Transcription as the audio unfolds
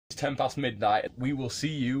10 past midnight. We will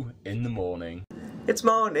see you in the morning. It's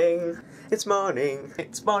morning, it's morning,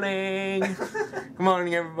 it's morning. Good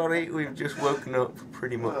morning everybody, we've just woken up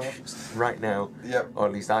pretty much right now. Yep. Or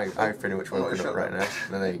at least I've pretty much woken up right now.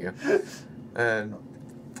 No, there you go.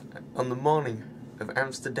 On the morning of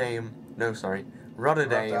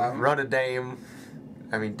Rotterdam,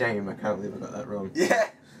 I mean Dame, I can't believe I got that wrong. Yeah.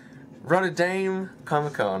 Rotterdam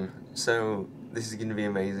Comic Con. So this is going to be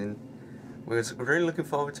amazing. We're really looking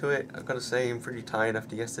forward to it. I've got to say I'm pretty tired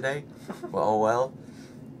after yesterday, but oh well.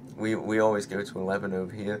 We always go to 11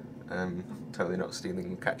 over here. Totally not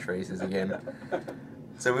stealing catchphrases again.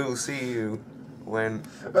 So we will see you when.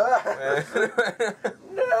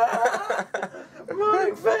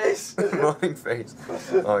 Morning face. Morning face.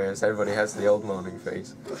 Oh yes, everybody has the old morning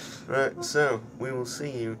face. Right. So we will see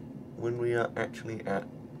you when we are actually at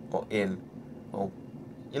or in or.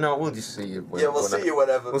 You know, we'll just see you. Yeah, we'll see you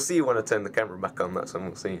whenever. We'll see you when I turn the camera back on. That's when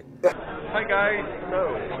we'll see you. Hi guys,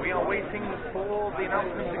 so we are waiting for the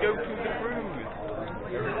announcement to go to the cruise.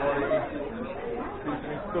 Everybody seems to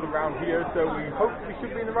be stood around here, so we hope we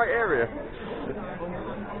should be in the right area.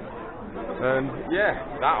 And yeah,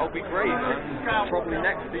 that'll be great. And probably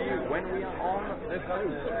next to you when we are on the boat.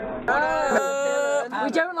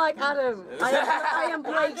 We don't like Adam. I am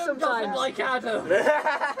Blake sometimes. Like Adam.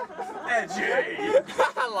 Edgy.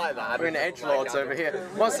 I like that. We're in edgelords over here.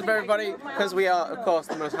 What's up everybody? Because we are, of course,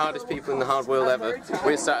 the most hardest people in the hard world ever.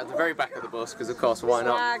 We're sat at the very back of the bus, because of course, why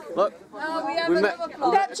not? Look. We met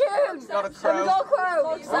Neptune! Got a crow. We got a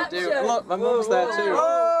crow! We do. Look, my mum's there too.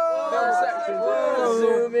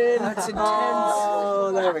 Zoom in. That's intense.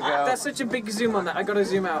 Oh, there we go. That's such a big zoom on that. I gotta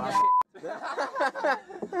zoom out.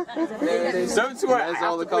 There it is. Don't swear. There's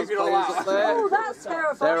all the cosplayers up there. Oh, that's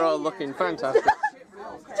terrifying. They're all looking fantastic.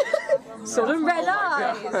 Sudden red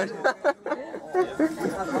eyes. I've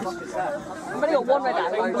only got one red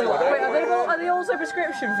eye, one blue eye. Wait, are they also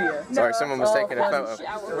prescription for you? Sorry, someone was taking a photo.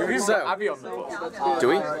 We've even got Abby on the bus. Do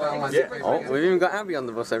we? Yeah. Oh, we've even got Abby on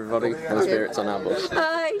the bus, everybody. No spirits on our bus.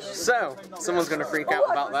 Hi. So, someone's going to freak out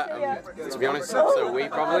about that, to be honest, so we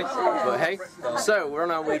probably. But hey, so we're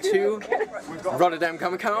on our way to Rotterdam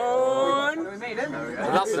Comic Con.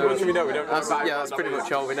 That's as much as we know. We don't know. Yeah, that's pretty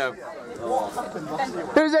much all we know.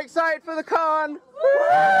 Who's excited for the con? Woo!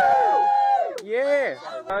 Yeah!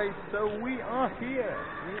 Guys, so we are here.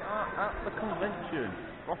 We are at the convention.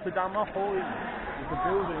 Rotterdam Ahoy is the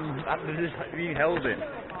building that this is being held in.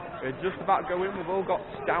 We're just about to go in. We've all got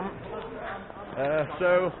stamped.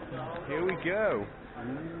 So here we go.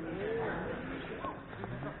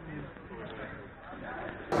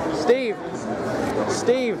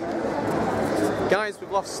 Steve! Guys,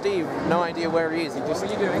 we've lost Steve. No idea where he is. He just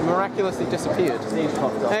miraculously disappeared.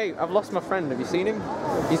 Hey, I've lost my friend. Have you seen him?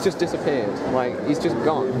 He's just disappeared. Like, he's just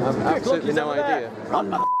gone. I've absolutely no idea. He's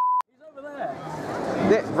over there.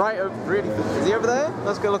 Right over, really? Is he over there?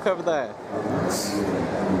 Let's go look over there.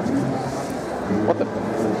 What the?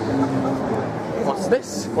 What's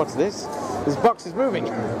this? What's this? This box is moving.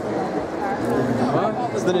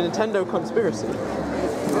 It's the Nintendo conspiracy.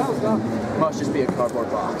 Must just be a cardboard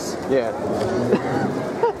box. Yeah.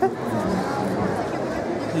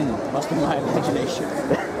 Must be my imagination.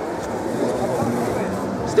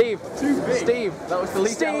 Steve! That was the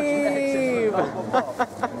least Steve!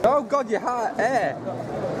 Oh god, your heart air!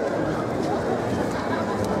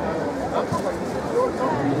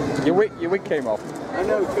 Your wig came off. I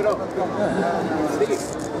know, shut up. Steve,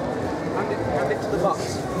 hand it to the box.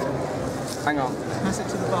 Hang on. Pass it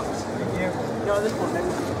to the box. No, this one, then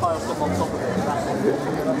pile stuff on top of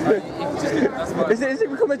it. Is it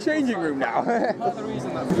become a changing room now? That's the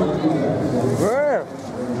reason that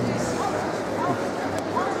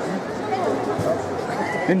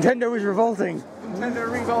Nintendo is revolting. Nintendo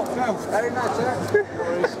revolt, go. Very nice, sir.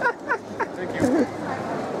 Thank you. You're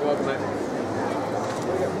welcome, mate.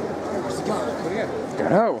 Where's he gone? Where'd he go?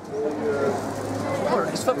 Don't know. Oh,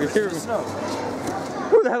 his footprints in the snow.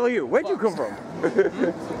 Who the hell are you? Where'd you come from?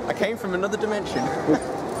 I came from another dimension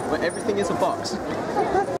where everything is a box.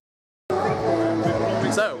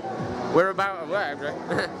 So, we're about to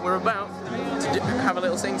have a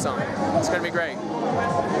little sing-song. It's going to be great.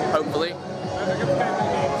 Hopefully.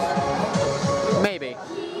 Maybe.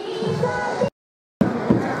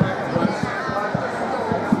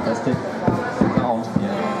 That's it. Oh,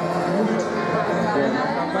 yeah.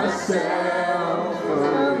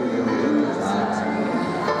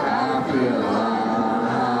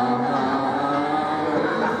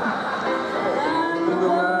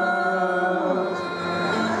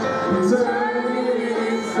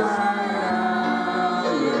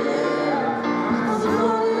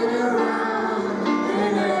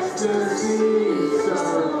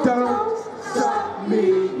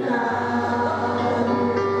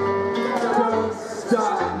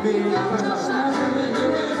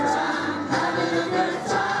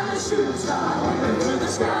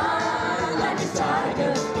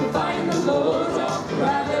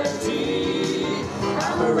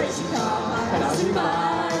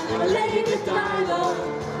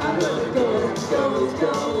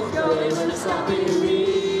 go, there's no stopping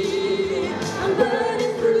me. I'm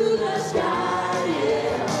burning through the sky,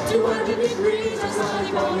 yeah. 200 degrees, that's why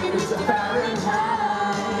they call me Mr.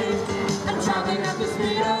 Fahrenheit. I'm traveling at the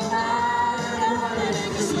speed of light. I wanna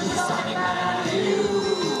make a supersonic man out of you.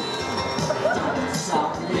 Don't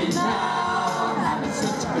stop me now, I'm having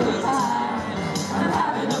such a good time. I'm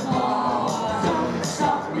having a ball. Don't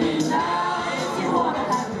stop me now if you wanna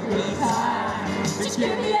have a good time. Just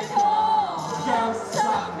give me a call. Don't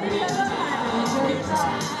stop me if I'm having a good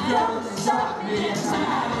time. Don't stop me if I'm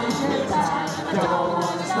having a good time. I don't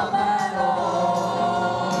wanna stop at all.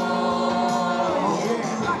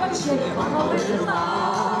 I'm shaking all over the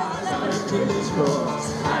Mars. I'm a British course.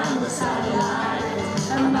 I'm a satellite.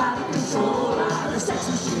 I'm out of control. I'm a sex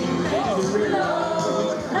machine ready to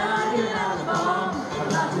reload. I get out the bomb. I'm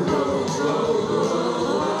about to roll,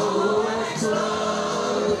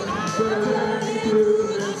 explode. Burning through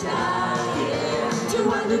the sky, yeah.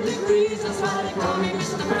 200 degrees, that's why they call me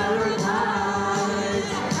Mr. Fahrenheit.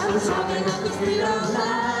 I'm traveling at the speed of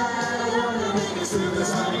light. I wanna make a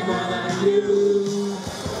supersonic man out of you.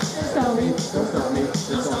 Don't stop me, don't stop me,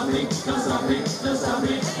 don't stop me, don't stop me, don't stop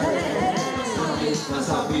me. Hey, don't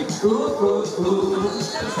stop me, ooh, ooh, ooh. Don't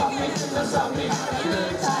stop me, don't stop me.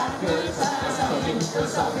 Good time, good time. Don't stop me, don't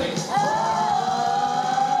stop me.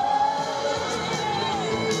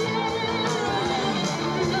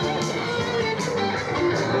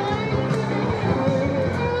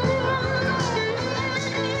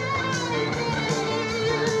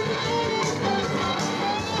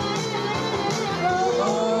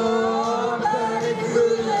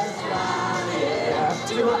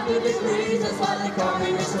 Degrees, that's why they call me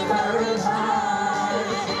Mr. Fahrenheit.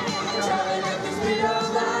 Traveling at the speed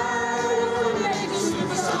of light, I wanna make a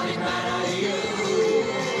supersonic man out of you.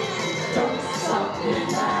 Don't stop me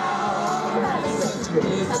now, I'm having such a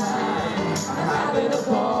good time. I'm having a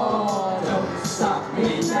ball. Don't stop me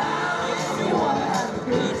now if you wanna have a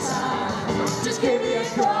good time. Just give me a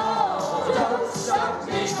call. Don't stop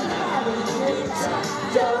me, I'm having a good time.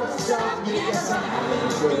 Don't stop me, yes, I'm having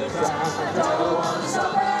a good time. I don't wanna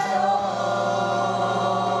stop at all.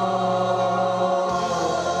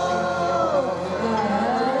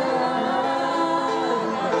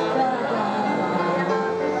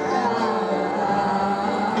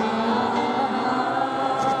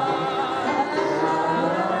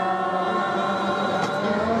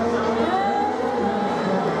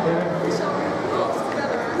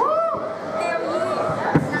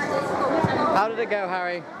 How did it go,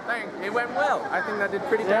 Harry? It went well. I think that did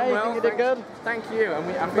pretty damn well. You think you did good? Thank you.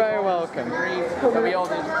 And I Very welcome. And we all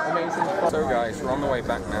did amazing. So guys, we're on the way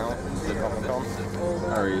back now to the Comic Con.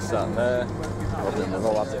 Harry's sat there. Robyn, we'll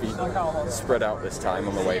all have to be spread out this time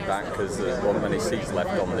on the way back because there weren't many seats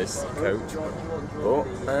left on this coach.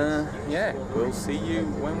 But yeah, we'll see you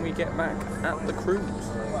when we get back at the cruise.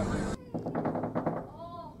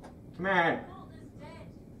 Come on.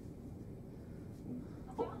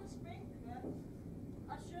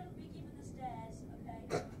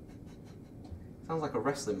 Sounds like a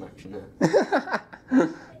wrestling match in there.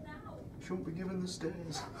 Shouldn't be given the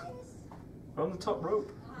stairs. We're on the top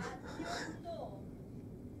rope.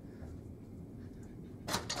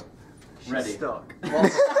 Ready. Stuck.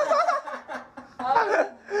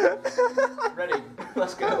 Ready.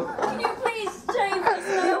 Let's go. Can you please change this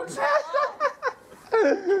now?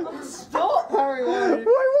 I'm stuck. Harry, why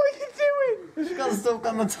what are you doing? She's got stuck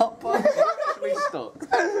on the top part. We stuck.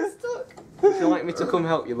 Would you like me to come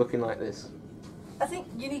help you looking like this? I think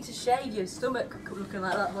you need to shave your stomach looking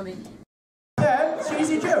like that, honey. Yeah, it's an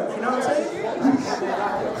easy joke, you know what I'm saying?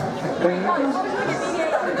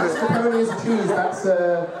 It's pepperoni is cheese, that's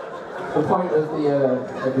the point of the joke.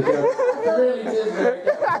 It really did get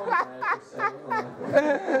a point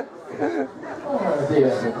there, oh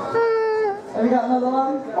dear. Have you got another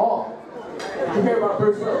one? Oh. Did you hear about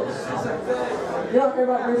Bruce Willis? You don't hear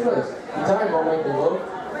about Bruce Willis? He died while making love,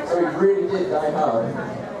 so he really did die hard.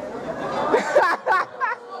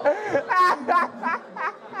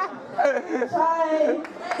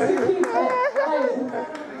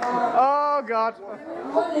 Oh God.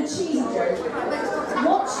 What a cheesy joke.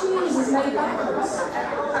 What cheese is made backwards?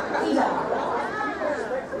 Can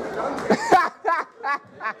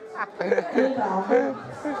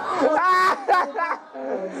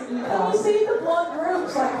you see the blood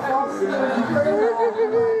groups like frosting and cream?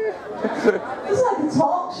 It's like a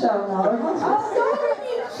talk show now. I'm sorry,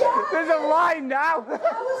 you chat. There's a line now. I was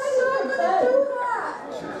not going to do that.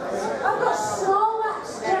 I've got Snorlax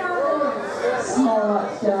jammers. Snorlax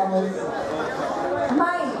jammers.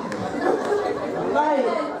 Mate.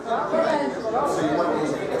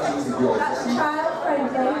 That's child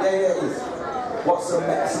friendly. Yeah, it is. some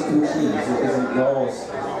Mexican cheese that isn't yours?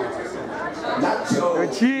 Nacho!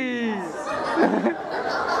 Cheese!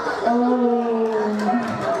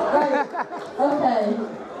 Right, okay.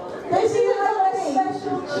 This is a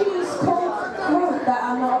special cheese called group that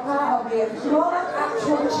I'm not a part of here. Do you know like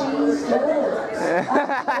actual cheese jokes?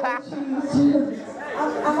 Actual cheese jokes.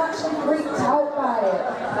 I'm actually freaked out by it.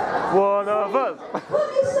 One of us!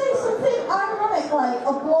 Couldn't you say something ironic like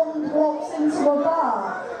a blonde walks into a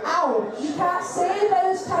bar? Ouch! You can't say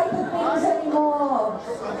those type of things anymore.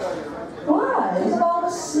 Why? Because of all the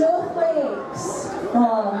snowflakes.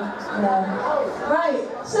 Oh, no. Right,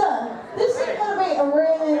 so this is going to be a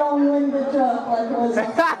really long-winded joke like it was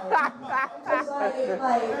last time. Because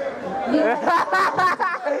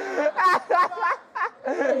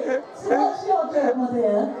so what's your joke, my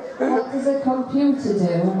dear? What does a computer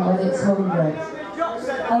do when it's hungry?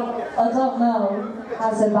 I don't know.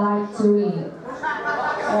 Has a bite to eat.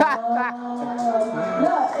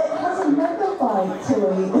 No, it has a megabyte to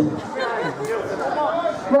eat.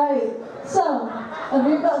 Right, so, have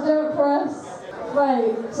you got a joke for us?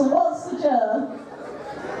 Right, so what's the joke?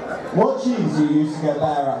 What cheese do you use to get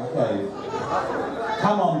bear out of the cave?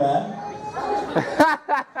 Come on, bear.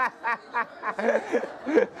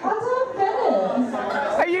 I don't get it.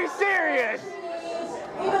 Are you serious?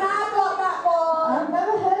 Even I've got that one. I've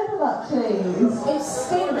never heard of that cheese. It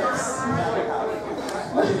stinks.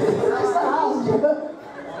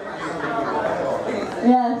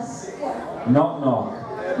 Yes. Knock knock.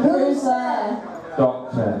 Who's there?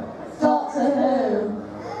 Doctor. Doctor who?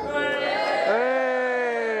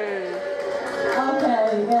 Hey! Okay,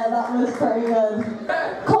 yeah, that was pretty good.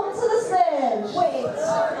 Come to the stage. Wait.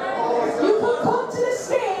 You can come to the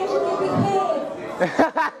stage and you behave.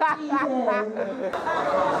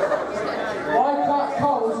 Why can't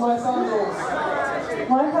cows wear sandals?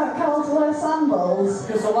 Why can't cows wear sandals?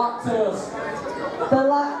 Because they're lactose. The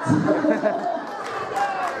lactose.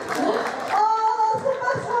 Oh, that's the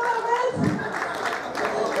best one I've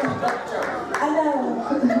I know.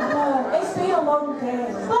 It's been a long day.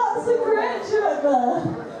 That's a great joke there.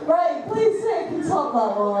 Right, please take and top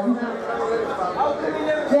that one.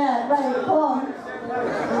 Yeah, right, come on.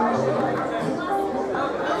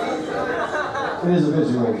 It is a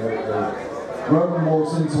visual joke, though. Robyn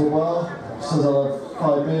walks into a bar, says, I'll have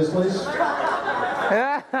 5 beers, please.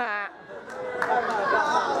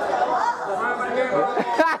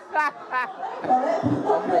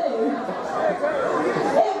 Okay.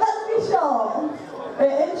 It must be short.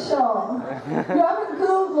 It is short. You haven't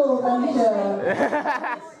Googled any joke.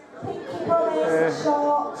 Pinky promise,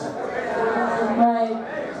 short. Right.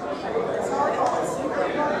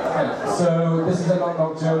 So, this is a knock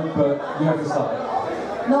knock joke, but you have to start.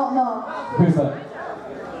 Knock knock. Who's that?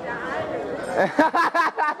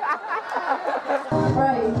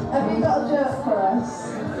 Right, have you got a joke for us?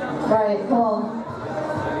 Right, come on.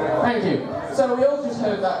 Thank you. So we all just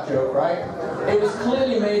heard that joke, right? It was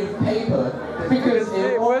clearly made of paper because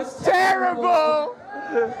it was terrible!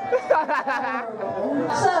 So,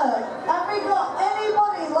 have we got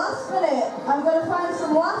anybody last minute? I'm going to find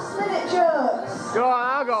some last minute jokes. Go on,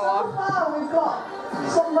 I'll go on. So far we've got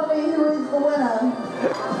somebody who is the winner.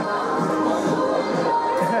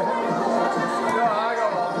 Go on, I'll go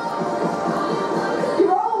on.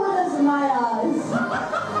 You're all winners in my eyes.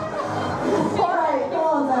 Alright, come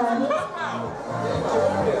on then.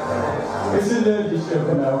 It's a nerdy show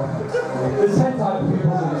for now. There's 10 types of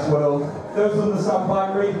people in this world. Those who understand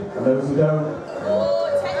binary and those who don't.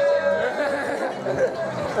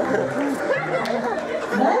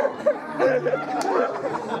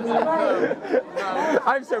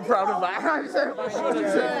 I'm so proud of that. I'm so proud of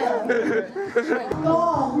that. Go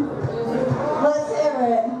on. Let's hear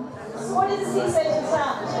it. So what did the sea say to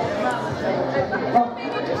sound?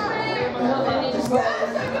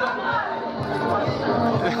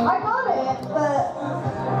 I got it, but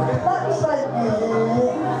that was like,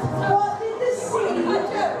 what did the sea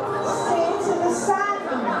say to the sand?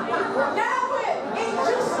 Now it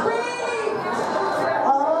just screamed!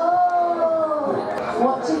 Oh!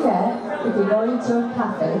 What do you get if you go into a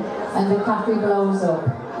cafe and the cafe blows up?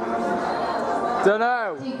 Dunno.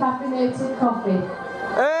 Decaffeinated coffee.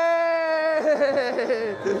 Hey!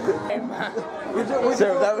 So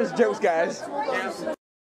that was jokes, guys.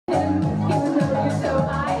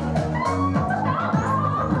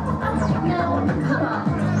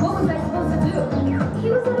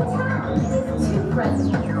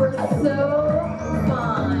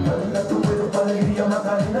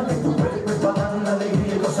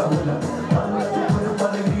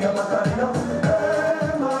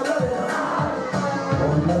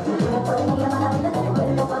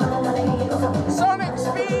 Sonic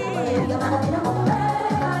speed!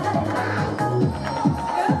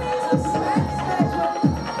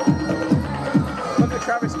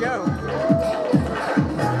 Travis go?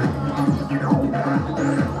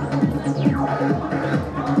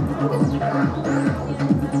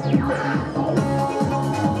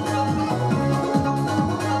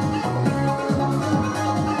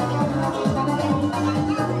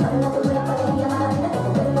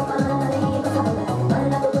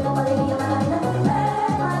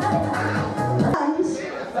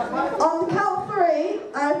 On count 3,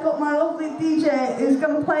 I've got my lovely DJ who's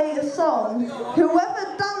going to play a song.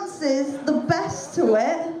 Whoever dances the best to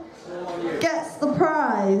it gets the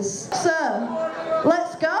prize. So,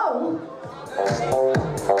 let's go.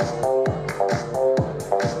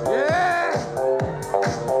 Yeah!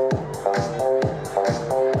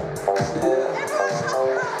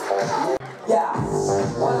 Yeah,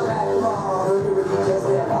 when I'm at the mall, just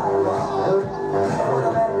get by the mall. When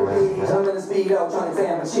I'm at the beach, I'm in the speedo trying to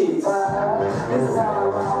tan my cheeks. This is how I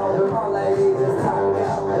roll, all ladies, this is how we go.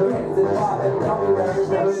 Hands in the bar, baby, don't be nervous,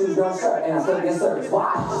 no shoes, no shirt, and I still get service.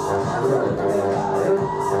 Watch. Girl, look at that body.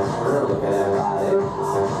 Girl, look at that body. Girl,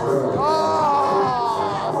 look at that body.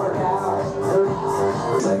 Work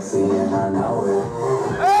out. Sexy and I know it.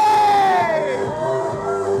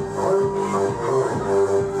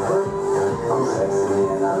 I'm sexy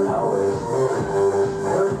and I know it.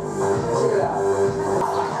 Check it out.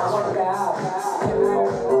 I work out.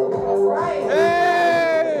 Right.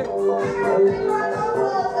 Hey!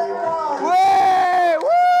 Hey!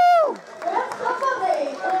 Woo! There's somebody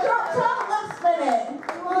who dropped out last minute.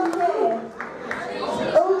 Come on here.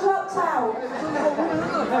 Who dropped out?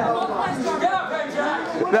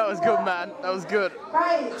 That was good, man. That was good.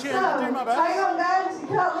 Right, so, hang on guys, you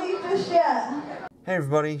can't leave just yet. Hey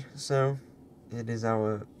everybody, so it is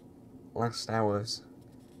our last hours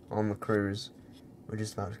on the cruise. We're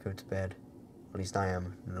just about to go to bed. At least I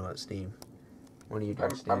am. I don't know about Steve. What are you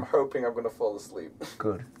doing, Steve? I'm hoping I'm gonna fall asleep.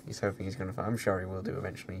 Good. He's hoping he's gonna. I'm sure he will do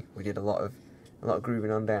eventually. We did a lot of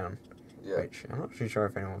grooving on down, which I'm not too sure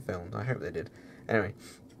if anyone filmed. I hope they did. Anyway,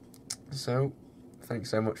 so thanks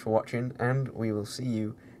so much for watching, and we will see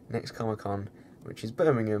you next Comic Con, which is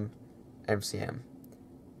Birmingham, MCM.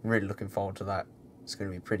 Really looking forward to that. It's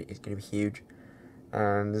gonna be pretty. It's gonna be huge,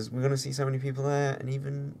 and we're gonna see so many people there, and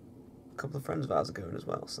even a couple of friends of ours are going as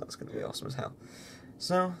well. So that's gonna be awesome as hell.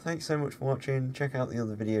 So thanks so much for watching. Check out the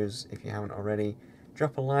other videos if you haven't already.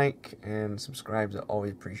 Drop a like and subscribes are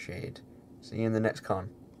always appreciated. See you in the next con.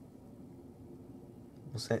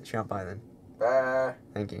 We'll shout bye then. Bye.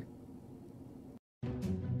 Thank you.